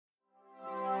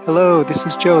Hello, this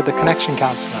is Joe, the Connection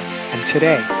Counselor, and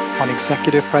today on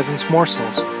Executive Presence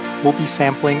Morsels, we'll be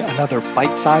sampling another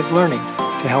bite-sized learning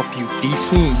to help you be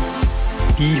seen,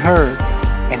 be heard,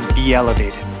 and be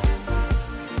elevated.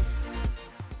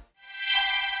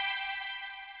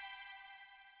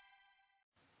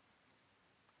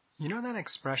 You know that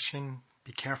expression,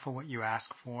 be careful what you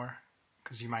ask for,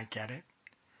 because you might get it?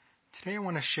 Today I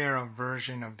want to share a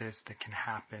version of this that can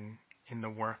happen in the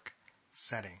work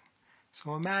setting.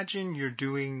 So imagine you're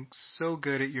doing so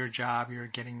good at your job, you're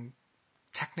getting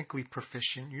technically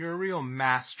proficient, you're a real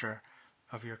master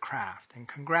of your craft, and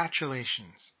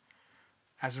congratulations.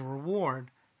 As a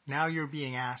reward, now you're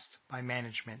being asked by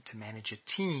management to manage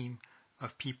a team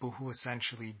of people who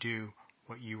essentially do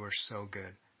what you were so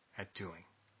good at doing.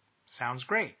 Sounds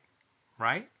great,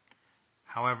 right?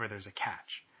 However, there's a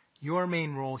catch. Your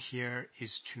main role here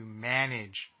is to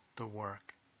manage the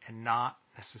work and not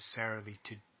necessarily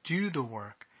to do the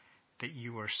work that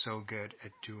you were so good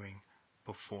at doing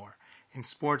before. In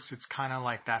sports, it's kind of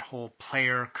like that whole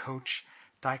player-coach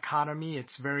dichotomy.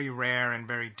 It's very rare and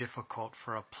very difficult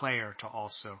for a player to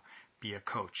also be a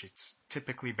coach. It's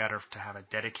typically better to have a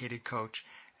dedicated coach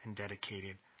and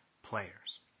dedicated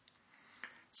players.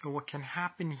 So what can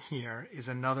happen here is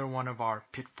another one of our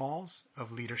pitfalls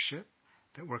of leadership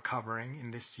that we're covering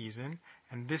in this season.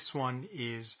 And this one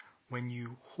is when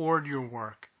you hoard your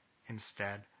work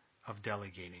instead of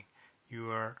delegating.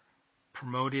 You are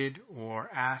promoted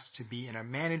or asked to be in a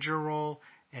manager role,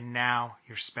 and now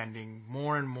you're spending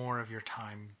more and more of your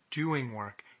time doing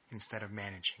work instead of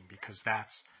managing, because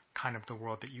that's kind of the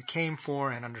world that you came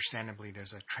for, and understandably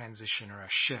there's a transition or a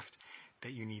shift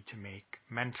that you need to make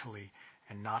mentally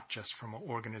and not just from an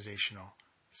organizational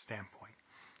standpoint.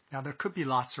 Now, there could be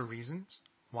lots of reasons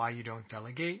why you don't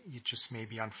delegate. You just may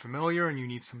be unfamiliar and you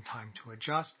need some time to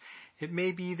adjust. It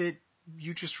may be that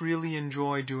you just really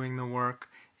enjoy doing the work.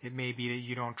 It may be that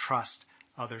you don't trust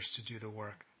others to do the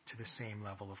work to the same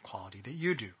level of quality that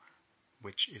you do,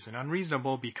 which isn't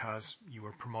unreasonable because you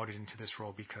were promoted into this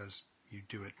role because you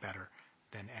do it better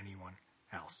than anyone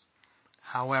else.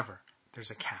 However,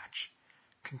 there's a catch.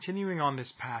 Continuing on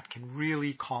this path can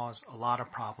really cause a lot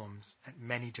of problems at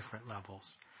many different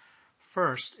levels.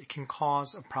 First, it can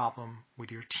cause a problem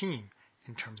with your team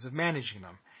in terms of managing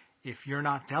them. If you're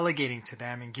not delegating to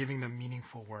them and giving them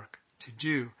meaningful work to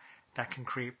do, that can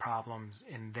create problems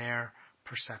in their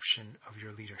perception of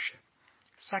your leadership.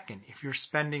 Second, if you're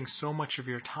spending so much of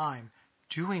your time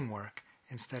doing work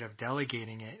instead of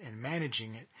delegating it and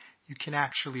managing it, you can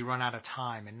actually run out of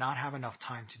time and not have enough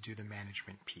time to do the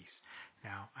management piece.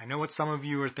 Now, I know what some of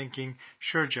you are thinking,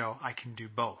 sure, Joe, I can do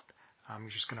both. I'm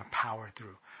just going to power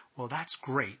through. Well, that's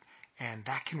great, and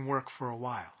that can work for a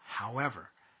while. However,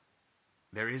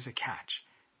 there is a catch.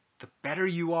 The better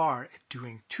you are at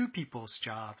doing two people's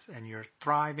jobs and you're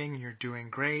thriving, you're doing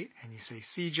great, and you say,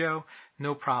 see, Joe,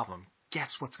 no problem.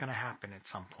 Guess what's going to happen at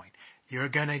some point? You're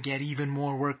going to get even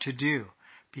more work to do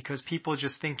because people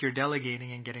just think you're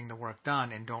delegating and getting the work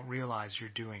done and don't realize you're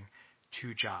doing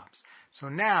two jobs. So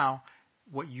now,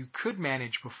 what you could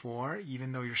manage before,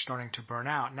 even though you're starting to burn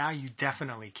out, now you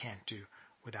definitely can't do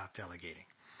without delegating.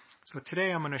 So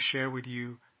today I'm going to share with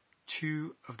you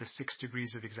 2 of the 6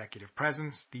 degrees of executive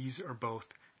presence. These are both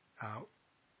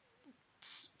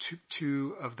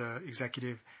two of the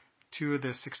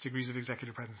 6 degrees of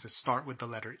executive presence that start with the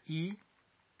letter E,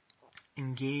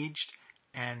 engaged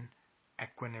and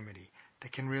equanimity,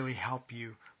 that can really help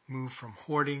you move from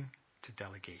hoarding to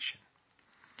delegation.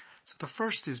 So the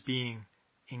first is being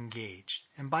engaged.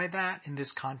 And by that, in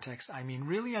this context, I mean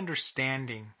really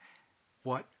understanding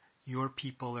what your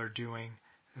people are doing,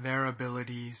 their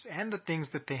abilities, and the things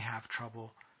that they have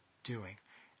trouble doing.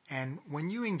 And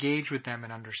when you engage with them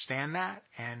and understand that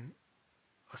and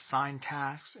assign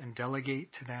tasks and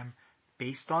delegate to them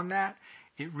based on that,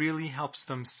 it really helps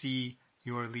them see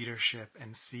your leadership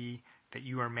and see that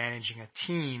you are managing a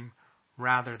team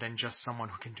rather than just someone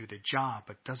who can do the job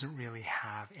but doesn't really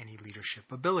have any leadership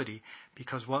ability,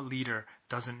 because what leader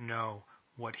doesn't know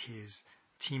what his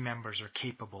team members are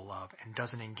capable of and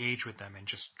doesn't engage with them and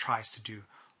just tries to do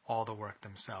all the work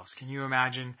themselves? Can you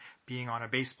imagine being on a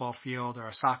baseball field or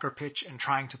a soccer pitch and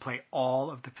trying to play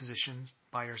all of the positions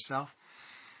by yourself?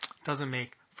 It doesn't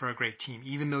make for a great team.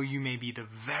 Even though you may be the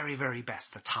very, very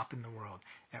best, the top in the world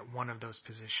at one of those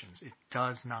positions, it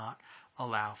does not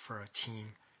allow for a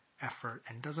team effort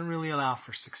and doesn't really allow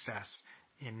for success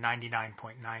in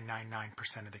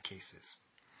 99.999% of the cases.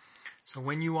 So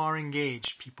when you are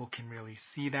engaged, people can really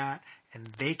see that and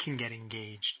they can get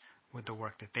engaged with the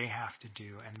work that they have to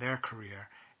do and their career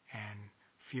and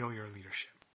feel your leadership.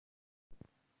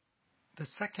 The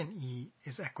second E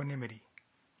is equanimity.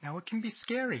 Now, it can be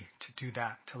scary to do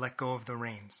that, to let go of the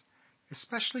reins,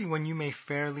 especially when you may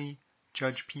fairly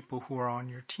judge people who are on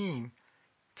your team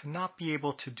to not be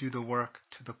able to do the work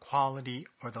to the quality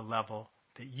or the level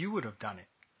that you would have done it.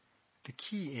 The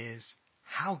key is,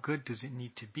 how good does it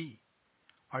need to be?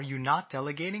 Are you not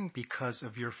delegating because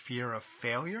of your fear of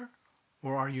failure,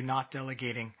 or are you not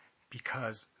delegating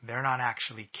because they're not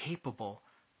actually capable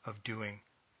of doing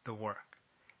the work?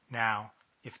 Now,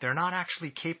 if they're not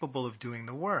actually capable of doing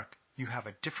the work, you have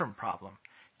a different problem.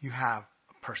 You have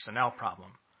a personnel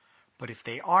problem. But if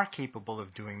they are capable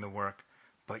of doing the work,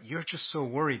 but you're just so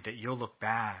worried that you'll look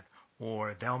bad,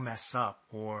 or they'll mess up,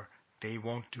 or they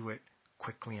won't do it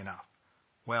quickly enough,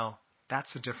 well,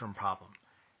 that's a different problem.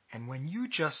 And when you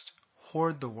just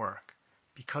hoard the work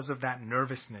because of that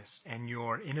nervousness and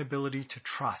your inability to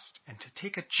trust and to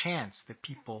take a chance that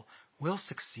people will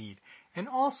succeed and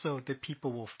also that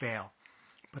people will fail,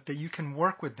 but that you can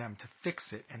work with them to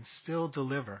fix it and still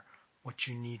deliver what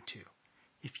you need to.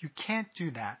 If you can't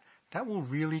do that, that will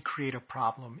really create a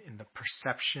problem in the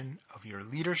perception of your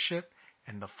leadership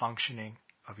and the functioning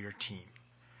of your team.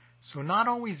 So not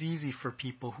always easy for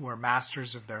people who are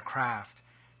masters of their craft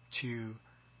to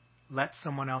let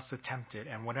someone else attempt it,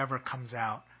 and whatever comes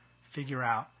out, figure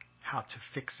out how to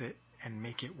fix it and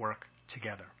make it work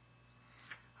together.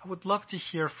 I would love to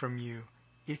hear from you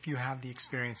if you have the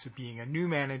experience of being a new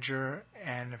manager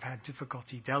and have had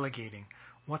difficulty delegating,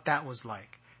 what that was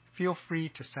like. Feel free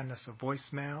to send us a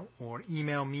voicemail or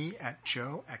email me at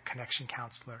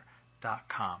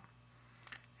joe@connectioncounselor.com.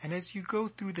 And as you go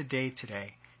through the day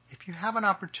today, if you have an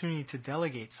opportunity to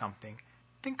delegate something,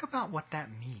 think about what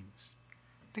that means.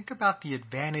 Think about the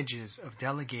advantages of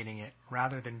delegating it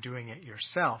rather than doing it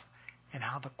yourself, and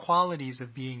how the qualities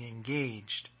of being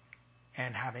engaged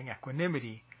and having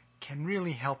equanimity can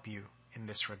really help you in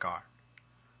this regard.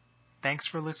 Thanks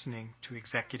for listening to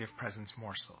Executive Presence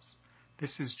Morsels.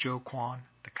 This is Joe Kwan,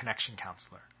 the Connection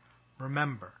Counselor.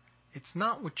 Remember, it's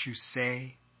not what you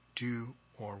say, do,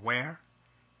 or wear.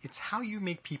 It's how you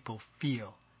make people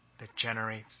feel that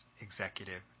generates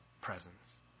executive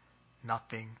presence.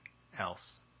 Nothing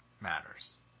else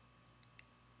matters.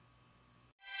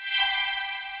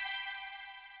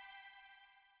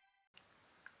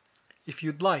 If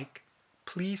you'd like,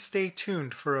 please stay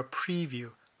tuned for a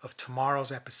preview of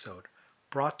tomorrow's episode,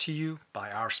 brought to you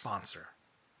by our sponsor.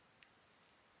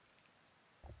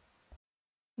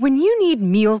 When you need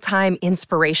mealtime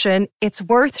inspiration, it's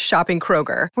worth shopping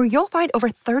Kroger, where you'll find over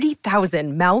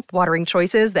 30,000 mouth-watering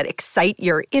choices that excite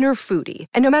your inner foodie.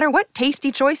 And no matter what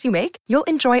tasty choice you make, you'll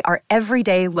enjoy our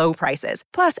everyday low prices,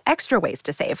 plus extra ways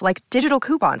to save, like digital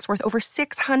coupons worth over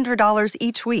 $600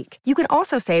 each week. You can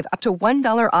also save up to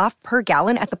 $1 off per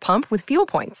gallon at the pump with fuel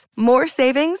points. More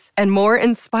savings and more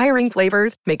inspiring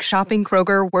flavors make shopping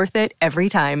Kroger worth it every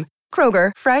time.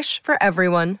 Kroger, fresh for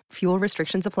everyone. Fuel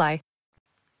restrictions apply.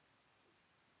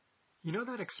 You know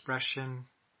that expression,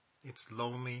 it's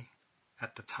lonely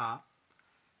at the top?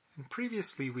 And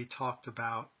previously we talked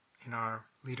about, in our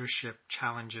leadership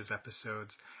challenges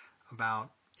episodes,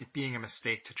 about it being a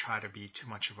mistake to try to be too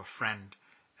much of a friend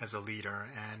as a leader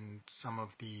and some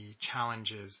of the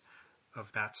challenges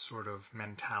of that sort of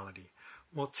mentality.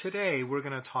 Well, today we're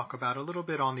going to talk about a little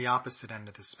bit on the opposite end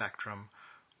of the spectrum,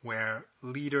 where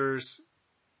leaders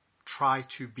try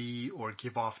to be or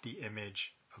give off the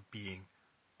image of being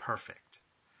perfect.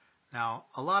 Now,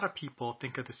 a lot of people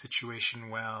think of the situation,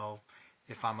 well,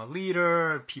 if I'm a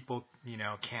leader, people,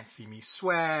 can't see me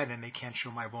sweat and they can't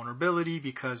show my vulnerability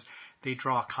because they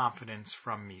draw confidence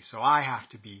from me. So I have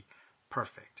to be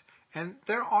perfect. And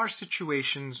there are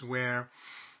situations where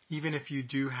even if you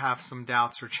do have some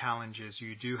doubts or challenges,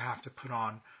 you do have to put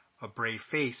on a brave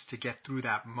face to get through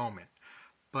that moment.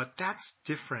 But that's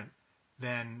different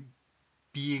than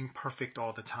being perfect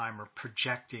all the time or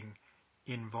projecting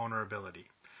in vulnerability.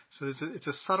 So it's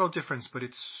a subtle difference, but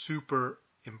it's super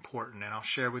important, and I'll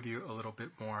share with you a little bit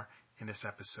more in this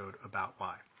episode about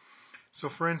why. So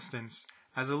for instance,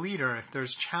 as a leader, if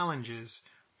there's challenges,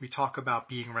 we talk about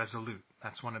being resolute.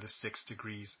 That's one of the 6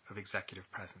 degrees of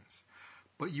executive presence.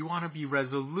 But you want to be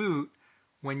resolute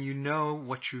when you know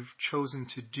what you've chosen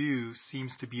to do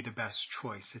seems to be the best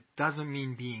choice. It doesn't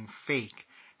mean being fake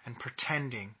and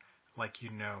pretending like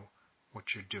you know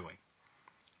what you're doing.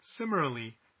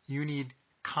 Similarly, you need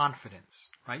confidence,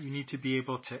 right? You need to be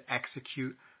able to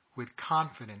execute with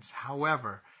confidence.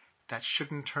 However, that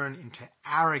shouldn't turn into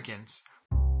arrogance.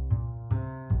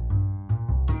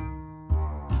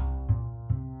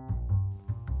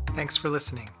 Thanks for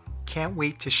listening. Can't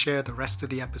wait to share the rest of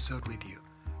the episode with you.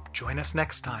 Join us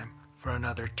next time for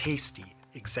another tasty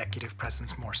executive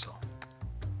presence morsel.